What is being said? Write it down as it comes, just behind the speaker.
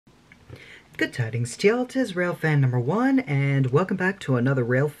Good tidings, TL. It is Railfan number 1, and welcome back to another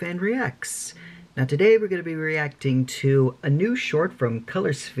Railfan Reacts. Now today we're going to be reacting to a new short from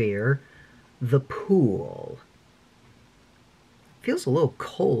Colorsphere, The Pool. Feels a little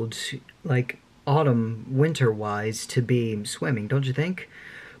cold, like autumn, winter-wise, to be swimming, don't you think?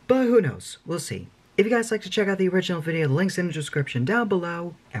 But who knows, we'll see. If you guys like to check out the original video, the link's in the description down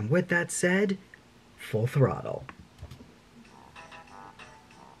below, and with that said, full throttle.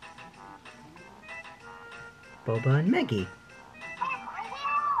 Boba and Maggie.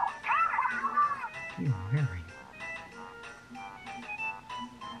 Oh, Harry.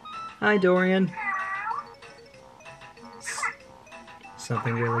 Hi, Dorian.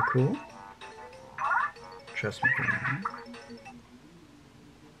 Something really cool? Trust me for a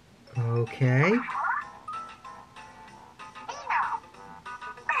moment. Okay.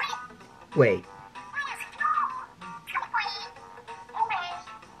 Wait.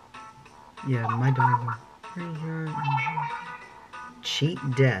 Yeah, my dog. Cheat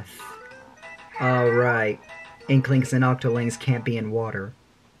death. Alright. Inklings and octolings can't be in water.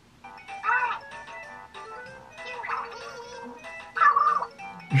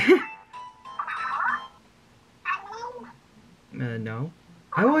 No.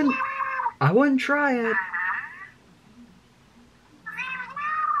 I wouldn't try it.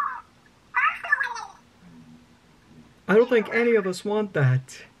 I don't think any of us want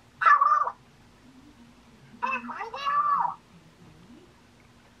that.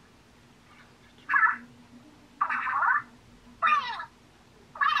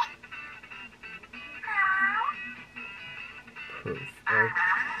 Proof.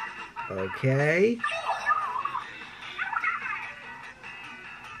 Okay.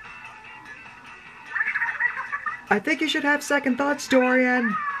 I think you should have second thoughts,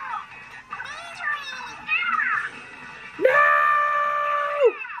 Dorian. No!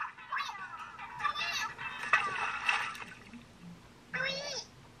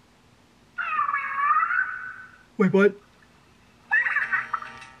 Wait, what?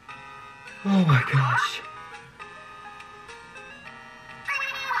 Oh my gosh.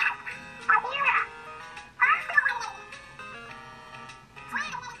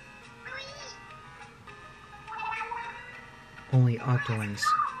 Only octolings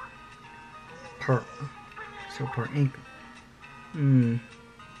per ink.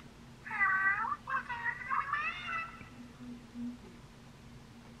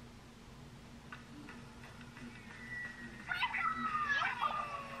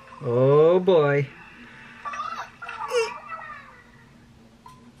 Oh boy.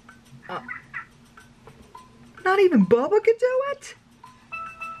 Not even Bubba could do it?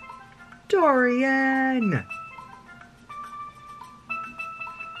 Dorian!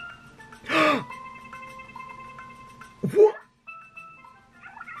 What?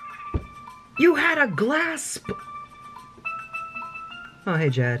 You had a glass Oh, hey,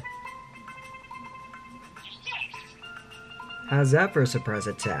 Jad. How's that for a surprise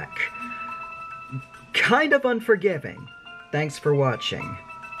attack? Kind of unforgiving. Thanks for watching.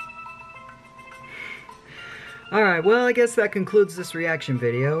 Alright, well, I guess that concludes this reaction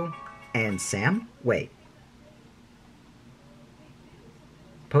video. And Sam? Wait.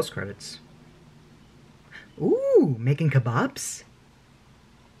 Post-credits. Ooh, making kebabs?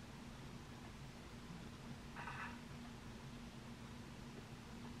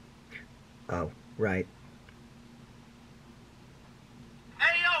 Oh, right.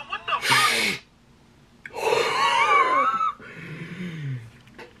 Hey, yo, what the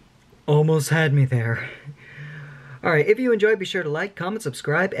Almost had me there. Alright, if you enjoyed, be sure to like, comment,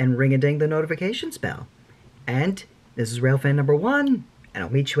 subscribe, and ring-a-ding the notifications bell. And this is Railfan number 1, and I'll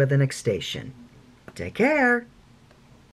meet you at the next station. Take care!